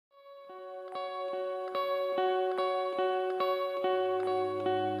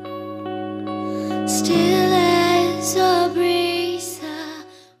still as a breeze.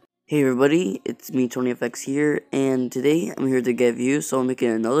 Hey everybody, it's me TonyFX here, and today I'm here to give you, so I'm making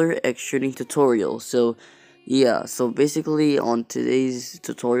another extruding tutorial. So yeah, so basically on today's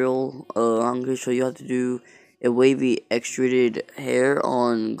tutorial, I'm going to show you how to do a wavy extruded hair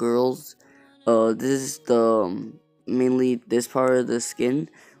on girls. This is the mainly this part of the skin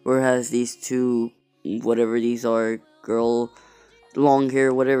where it has these two, whatever these are, girl long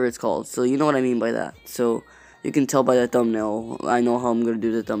hair, whatever it's called. So you know what I mean by that. So you can tell by the thumbnail. I know how I'm gonna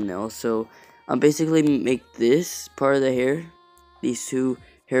do the thumbnail. So I'm basically make this part of the hair, these two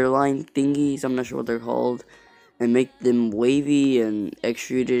hairline thingies, I'm not sure what they're called, and make them wavy and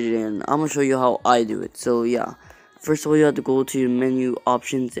extruded, and I'm gonna show you how I do it. So yeah, first of all you have to go to menu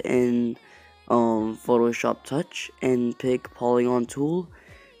options in Photoshop Touch and pick polygon tool,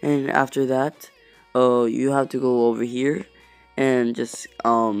 and after that you have to go over here and just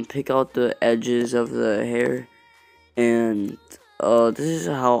pick out the edges of the hair, and this is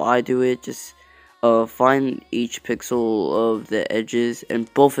how I do it. Just find each pixel of the edges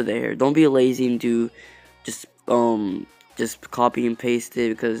and both of the hair. Don't be lazy and do just copy and paste it,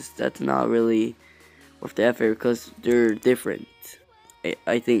 because that's not really worth the effort, because they're different.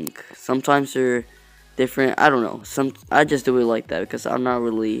 I think sometimes they're different. I don't know. I just do it like that because I'm not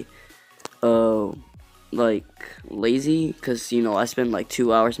really like lazy, because you know I spend like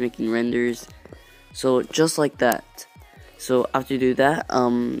 2 hours making renders. So just like that. So after you do that,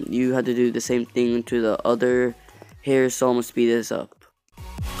 you have to do the same thing to the other hair. So I'm gonna speed this up.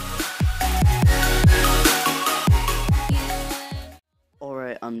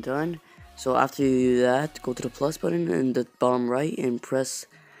 Alright, I'm done. So after you do that, go to the plus button in the bottom right and press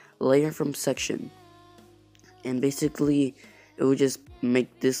layer from section. And basically, it will just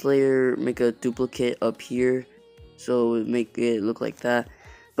make this layer, make a duplicate up here. So it would make it look like that.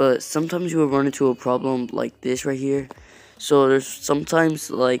 But sometimes you will run into a problem like this right here. So there's sometimes,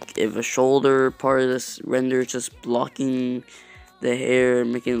 like, if a shoulder part of this render is just blocking the hair,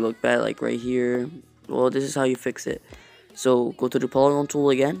 making it look bad, like right here. Well, this is how you fix it. So go to the polygon tool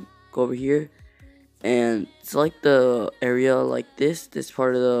again, go over here, and select the area like this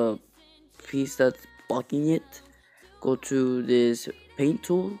part of the piece that's blocking it. Go to this paint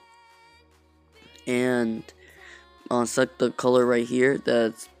tool and select the color right here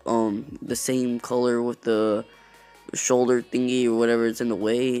that's the same color with the shoulder thingy or whatever is in the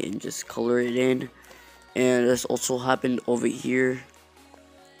way, and just color it in. And this also happened over here,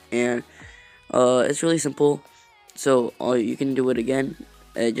 and it's really simple. So you can do it again.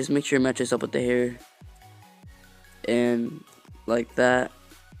 Just make sure it matches up with the hair, and like that,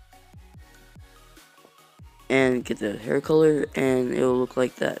 and get the hair color, and it'll look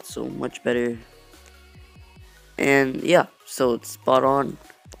like that. So much better. And yeah, so it's spot on.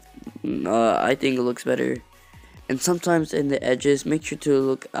 I think it looks better. And sometimes in the edges, make sure to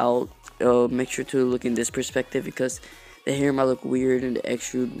look out. Make sure to look in this perspective, because the hair might look weird and the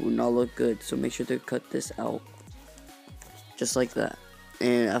extrude will not look good. So make sure to cut this out, just like that.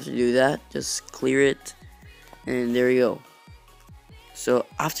 And after you do that, just clear it, and there you go. So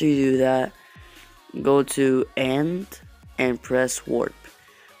after you do that, go to and press warp.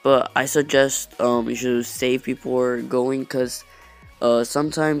 But I suggest you should save before going, because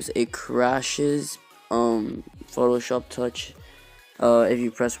sometimes it crashes Photoshop Touch if you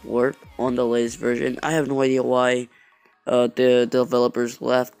press warp on the latest version. I have no idea why the developers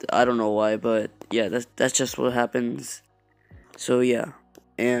left. I don't know why, but yeah, that's just what happens. So yeah,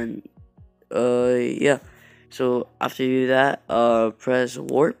 and yeah. So after you do that, press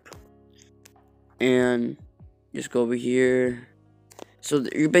warp and just go over here. So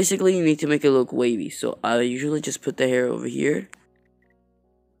you basically need to make it look wavy. So I usually just put the hair over here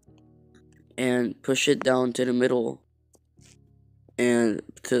and push it down to the middle and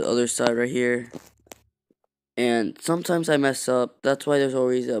to the other side right here. And sometimes I mess up. That's why there's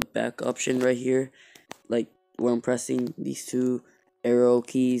always a back option right here, like where I'm pressing these two arrow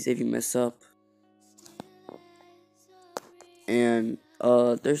keys if you mess up. And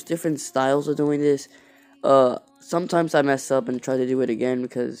there's different styles of doing this. Sometimes I mess up and try to do it again,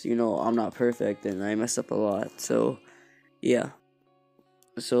 because you know I'm not perfect and I mess up a lot. So yeah.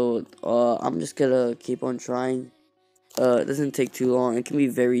 So I'm just gonna keep on trying. It doesn't take too long. It can be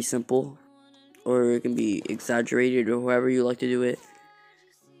very simple, or it can be exaggerated, or however you like to do it.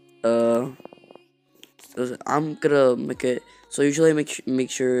 I'm gonna make it. So usually I make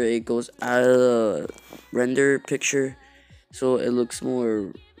sure it goes out of the render picture, so it looks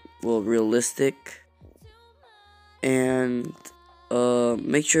more, well, realistic. And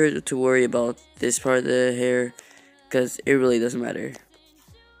make sure to worry about this part of the hair, because it really doesn't matter.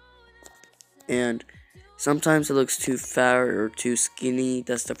 and sometimes it looks too fat or too skinny.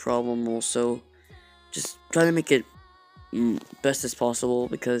 That's the problem also. Just try to make it best as possible,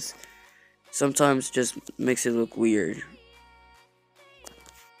 because sometimes just makes it look weird.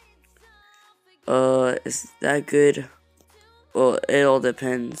 Is that good? Well, it all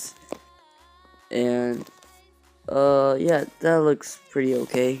depends. And yeah, that looks pretty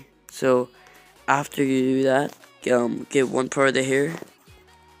okay. So after you do that, get one part of the hair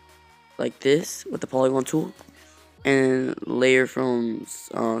like this with the polygon tool, and layer from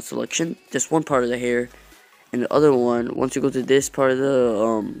selection, just one part of the hair. And the other one, once you go to this part of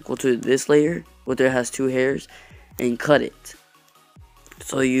the go to this layer where there has two hairs, and cut it,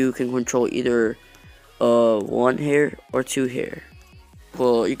 so you can control either one hair or two hair.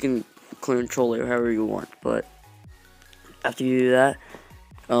 Well, you can control it however you want, but after you do that,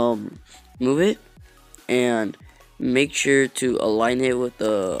 move it and make sure to align it with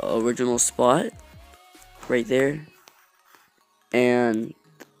the original spot right there, and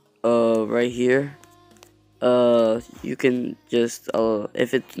right here. You can just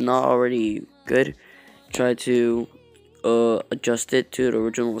if it's not already good, try to adjust it to the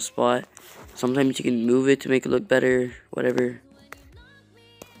original spot. Sometimes you can move it to make it look better, whatever.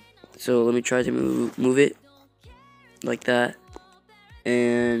 So let me try to move it like that,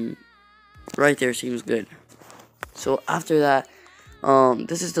 and right there seems good. So after that,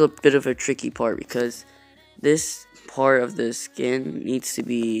 this is a bit of a tricky part, because this part of the skin needs to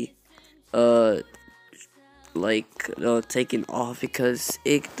be taken off, because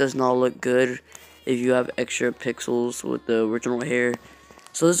it does not look good if you have extra pixels with the original hair.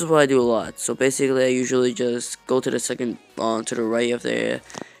 So this is what I do a lot. So basically, I usually just go to the second to the right of the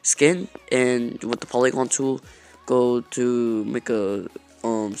skin, and with the polygon tool, go to make a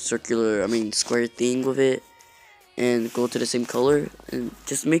square thing with it, and go to the same color, and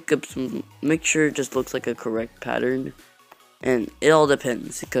just make sure it just looks like a correct pattern. And it all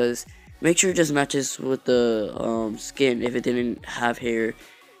depends, because make sure it just matches with the skin if it didn't have hair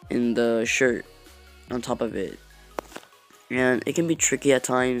in the shirt on top of it. And it can be tricky at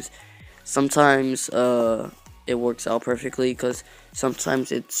times. Sometimes it works out perfectly, because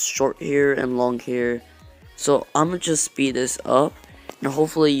sometimes it's short hair and long hair. So I'm gonna just speed this up, and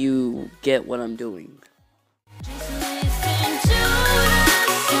hopefully you get what I'm doing.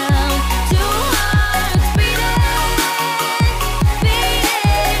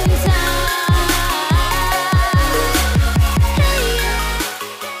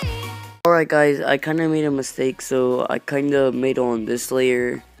 Alright guys, I kinda made a mistake, so I kinda made on this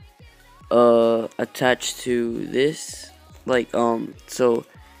layer attached to this, so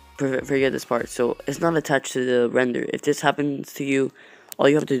forget this part. So it's not attached to the render. If this happens to you, all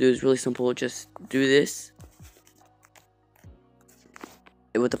you have to do is really simple. Just do this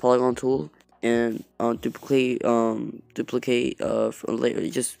with the polygon tool, and duplicate layer.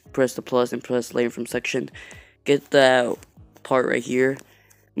 You just press the plus and press layer from section. Get that part right here,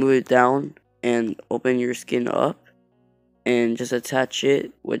 move it down, and open your skin up, and just attach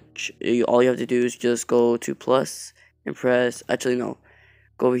it. All you have to do is just go to plus and press. Actually, no.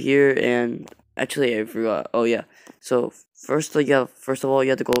 Go over here, and actually I forgot. Oh yeah. So first of all, you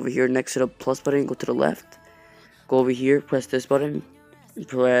have to go over here next to the plus button. Go to the left. Go over here. Press this button. And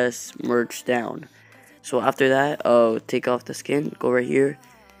press merge down. So after that, take off the skin. Go right here,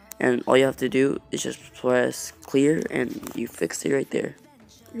 and all you have to do is just press clear, and you fixed it right there.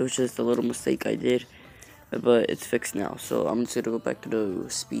 It was just a little mistake I did, but it's fixed now. So I'm just gonna go back to the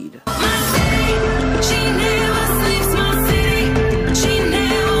speed.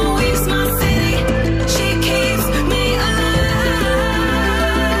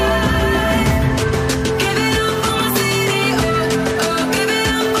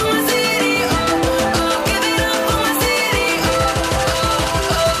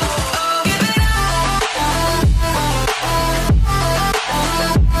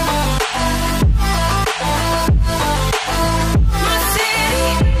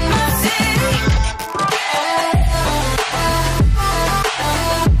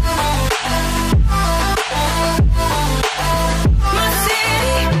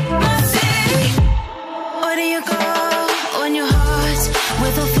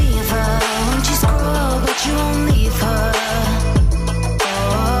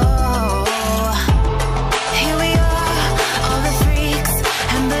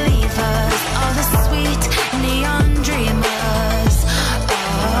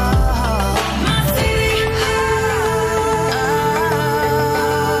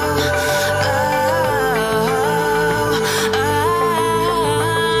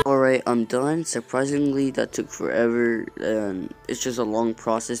 done. Surprisingly, that took forever, and it's just a long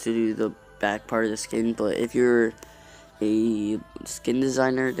process to do the back part of the skin, but if you're a skin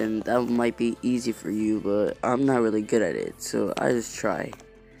designer, then that might be easy for you, but I'm not really good at it, so I just try.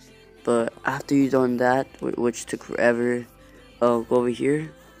 But after you've done that, which took forever, go over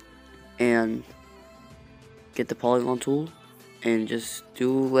here and get the polygon tool and just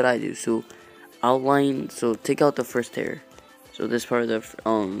do what I do. So outline, so take out the first hair, so this part of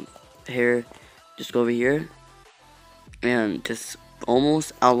the hair, just go over here and just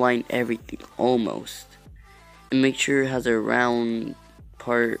almost outline everything, almost, and make sure it has a round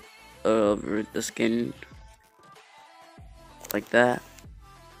part of the skin like that,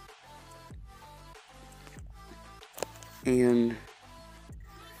 and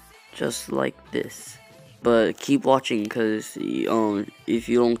just like this. But keep watching, because if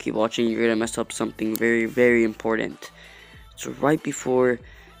you don't keep watching, you're gonna mess up something very, very important. So right before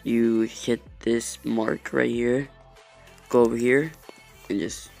you hit this mark right here, go over here and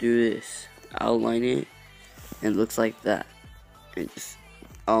just do this, outline it, and it looks like that, and just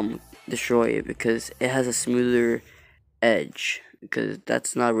destroy it, because it has a smoother edge, because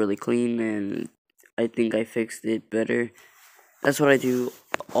that's not really clean, and I think I fixed it better. That's what I do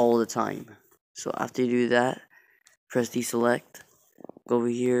all the time. So after you do that, press deselect, go over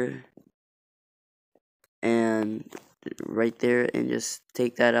here and right there, and just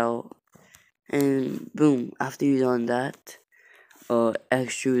take that out, and boom. After you've done that,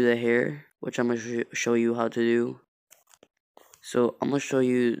 extrude the hair, which I'm gonna show you how to do. So I'm gonna show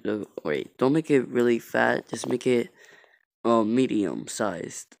you the, wait, don't make it really fat, just make it medium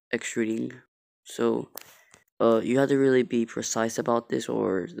sized extruding. So you have to really be precise about this,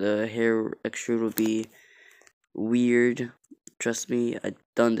 or the hair extrude will be weird. Trust me, I've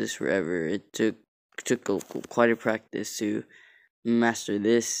done this forever. It took quite a practice to master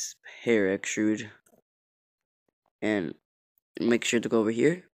this hair extrude. And make sure to go over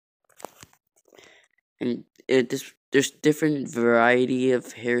here, and there's different variety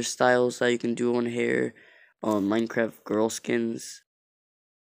of hairstyles that you can do on hair on Minecraft girl skins,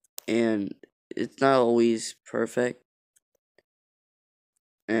 and it's not always perfect.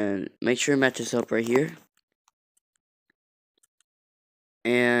 And make sure it matches up right here,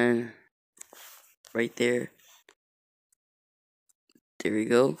 and right there. There we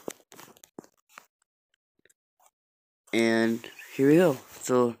go. And here we go.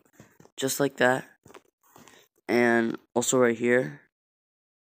 So just like that. And also right here,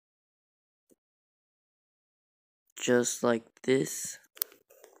 just like this.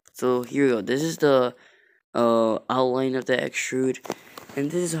 So here we go. This is the outline of the extrude, and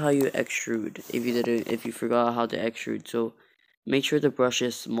this is how you extrude if you forgot how to extrude. So make sure the brush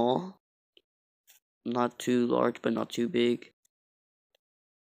is small, not too large but not too big.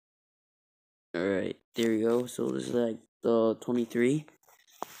 Alright, there you go. So this is like the 23,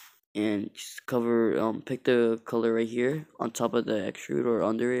 and just cover, pick the color right here on top of the extrude or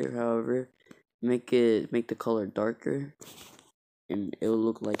under it, or however, make the color darker, and it will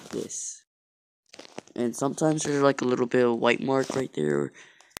look like this. And sometimes there's like a little bit of white mark right there.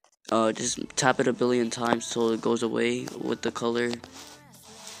 Just tap it a billion times till it goes away with the color,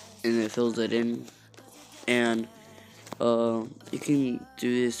 and it fills it in. And you can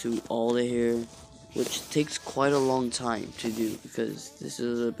do this to all the hair, which takes quite a long time to do, because this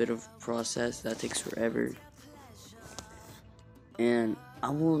is a bit of a process that takes forever. And I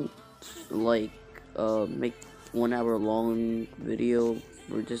won't like make 1 hour long video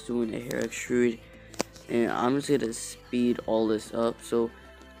for just doing a hair extrude, and I'm just gonna speed all this up. So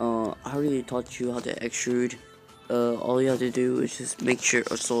I already taught you how to extrude. All you have to do is just make sure,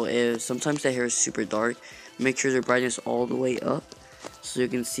 so if sometimes the hair is super dark, make sure the brightness all the way up, so you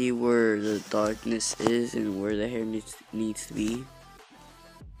can see where the darkness is and where the hair needs to be.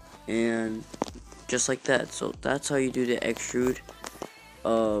 And just like that. So that's how you do the extrude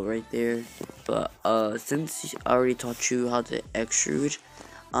right there. But since I already taught you how to extrude,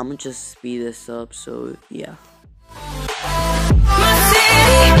 I'm gonna just speed this up. So yeah.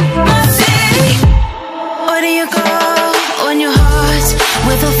 Where do you go when your heart's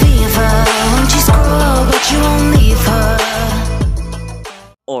with a fever? Won't you scroll, but you won't leave her?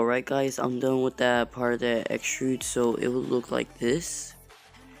 Alright guys, I'm done with that part of the extrude, so it will look like this.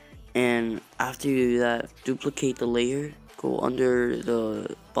 And after you do that, duplicate the layer, go under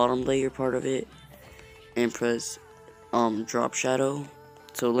the bottom layer part of it, and press drop shadow.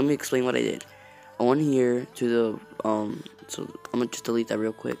 So let me explain what I did. I went here to the so I'm gonna just delete that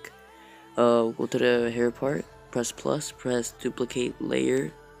real quick. Go to the hair part, press plus, press duplicate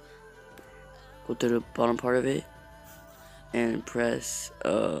layer, go to the bottom part of it, and press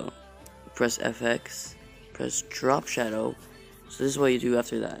FX, press drop shadow, So this is what you do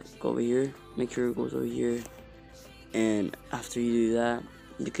after that. Go over here, make sure it goes over here, and after you do that,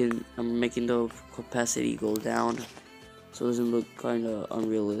 you can, I'm making the opacity go down so it doesn't look kind of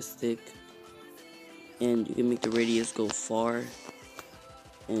unrealistic, and you can make the radius go far,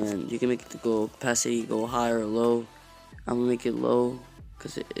 and you can make the opacity go high or low. I'm gonna make it low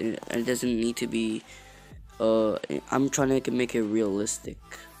because it doesn't need to be. I'm trying to make it realistic.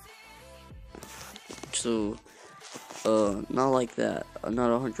 So, not like that, not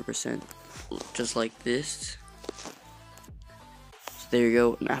 100%, just like this. So there you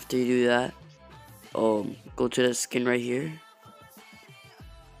go. And after you do that, go to the skin right here,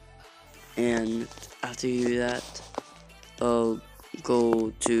 and after you do that,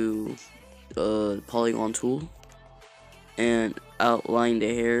 go to polygon tool and outline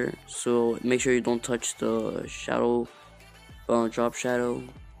the hair. So make sure you don't touch the shadow, drop shadow.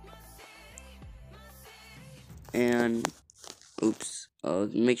 And oops,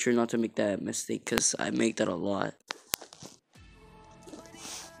 make sure not to make that mistake because I make that a lot.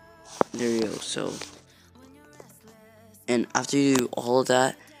 There you go. So, and after you do all of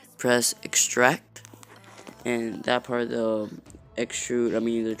that, press extract, and that part of the extrude,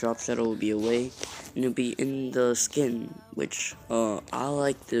 the drop shadow will be away, and it'll be in the skin, which I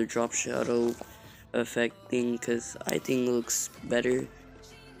like the drop shadow effect thing because I think it looks better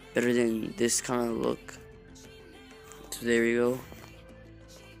than this kind of look. So there you go.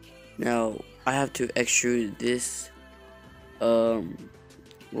 Now I have to extrude this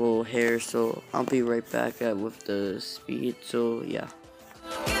little hair, so I'll be right back with the speed. So yeah.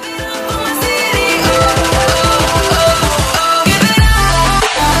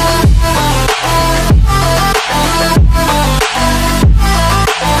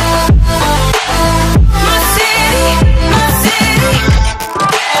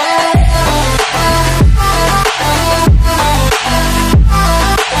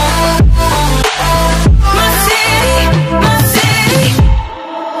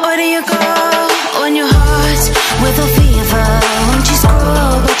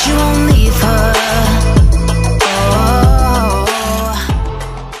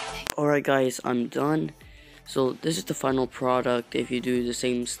 Alright guys, I'm done. So this is the final product. If you do the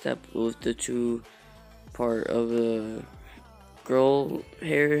same step with the two part of the girl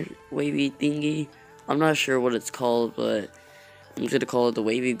hair wavy thingy, I'm not sure what it's called, but I'm just gonna call it the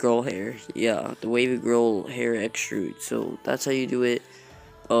wavy girl hair. Yeah, the wavy girl hair extrude. So that's how you do it.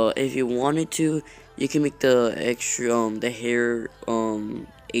 If you wanted to, you can make the the hair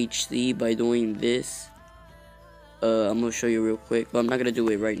HD by doing this. I'm gonna show you real quick, but I'm not gonna do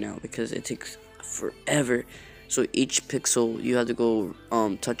it right now because it takes forever. So each pixel you have to go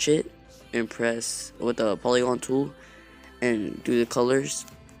touch it and press with the polygon tool and do the colors,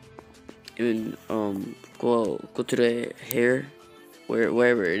 and go to the hair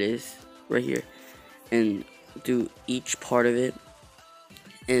wherever it is right here and do each part of it,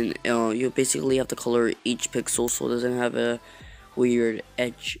 and you basically have to color each pixel so it doesn't have a weird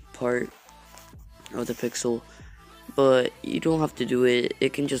edge part of the pixel. But you don't have to do it.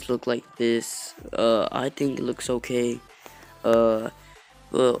 It can just look like this. I think it looks okay. But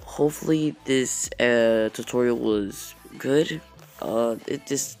hopefully this tutorial was good. It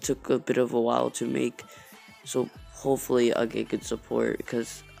just took a bit of a while to make, so hopefully I get good support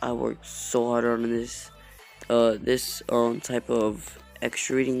because I worked so hard on this. This type of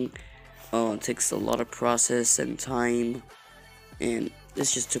extruding takes a lot of process and time, and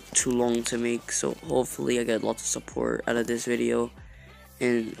this just took too long to make. So hopefully I get lots of support out of this video,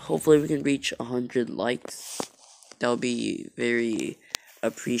 and hopefully we can reach 100 likes. That would be very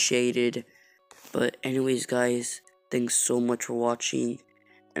appreciated. But anyways guys, thanks so much for watching,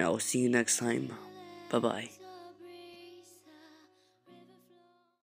 and I'll see you next time. Bye bye.